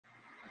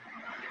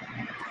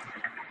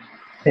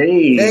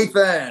Hey,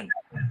 Nathan,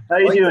 how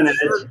you like doing, the Ed?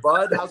 shirt,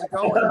 bud. How's it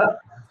going?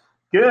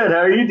 Good. How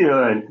are you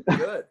doing?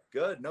 Good,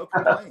 good. No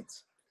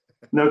complaints.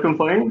 No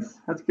complaints?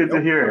 That's good to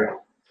Nope. hear.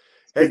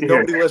 It's good Hey, to hear.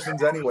 nobody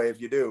listens anyway if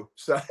you do.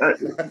 So, Uh,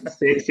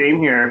 same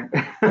here.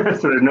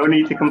 So there's no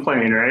need to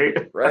complain,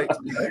 right? right.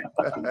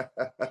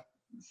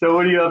 So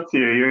what are you up to?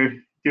 You're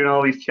doing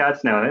all these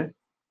chats now, eh?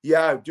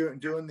 Yeah,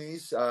 doing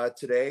these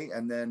today,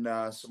 and then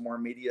some more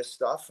media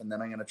stuff, and then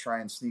I'm going to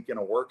try and sneak in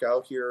a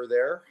workout here or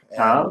there,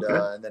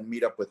 Okay. and then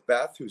meet up with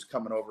Beth, who's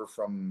coming over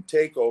from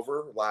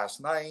Takeover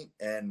last night,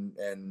 and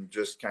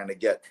just kind of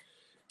get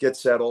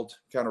settled,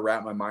 kind of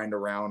wrap my mind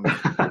around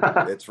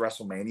it's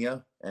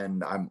WrestleMania,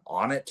 and I'm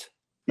on it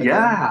again.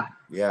 Yeah.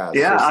 Yeah,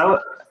 Yeah. so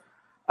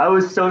I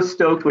was so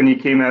stoked when you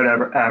came out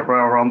at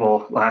Royal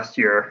Rumble last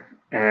year.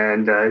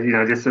 And,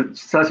 just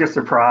such a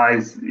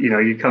surprise,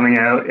 you coming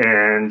out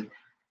and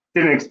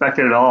didn't expect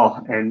it at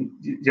all. And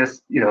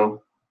just, the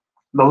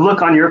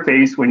look on your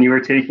face when you were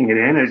taking it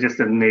in is just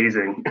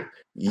amazing.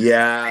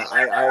 yeah,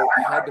 I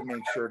had to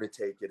make sure to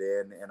take it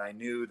in, and I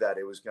knew that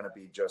it was going to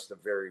be just a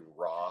very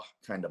raw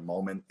kind of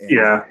moment in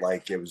Yeah. that,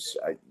 like it was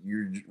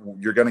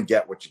you're going to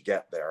get what you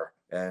get there,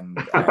 and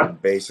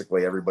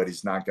basically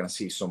everybody's not going to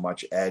see so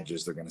much Edge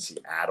as they're going to see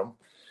Adam.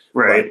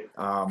 Right.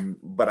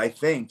 But I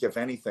think if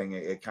anything,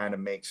 it kind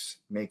of makes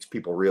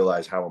people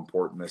realize how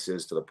important this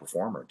is to the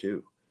performer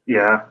too.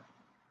 Yeah.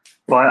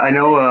 Well, I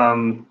know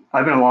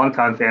I've been a long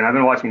time fan. I've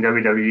been watching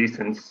WWE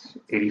since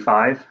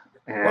 '85,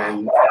 Wow.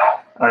 and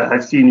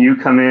I've seen you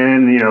come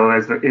in,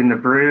 as in the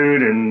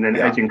Brood, and then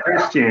Yeah. Edge and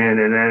Christian,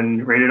 and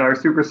then Rated R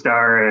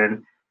Superstar,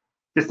 and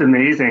just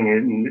amazing.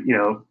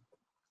 And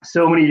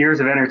so many years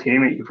of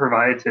entertainment you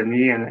provide to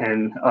me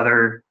and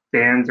other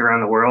fans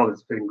around the world.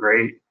 It's been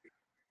great.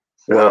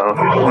 So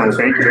I Well, want to it's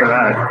thank you for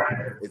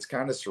that. it's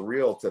kind of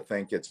surreal to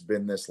think it's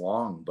been this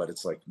long, but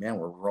it's like, man,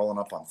 we're rolling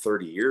up on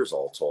 30 years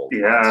all told,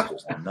 and that's Yeah.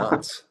 just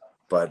nuts.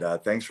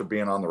 But thanks for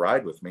being on the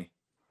ride with me.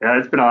 Yeah,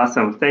 it's been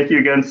awesome. Thank you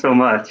again so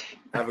much.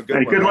 Have a good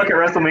And one, good luck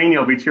man. at WrestleMania.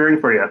 I'll be cheering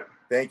for you.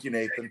 Thank you,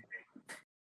 Nathan.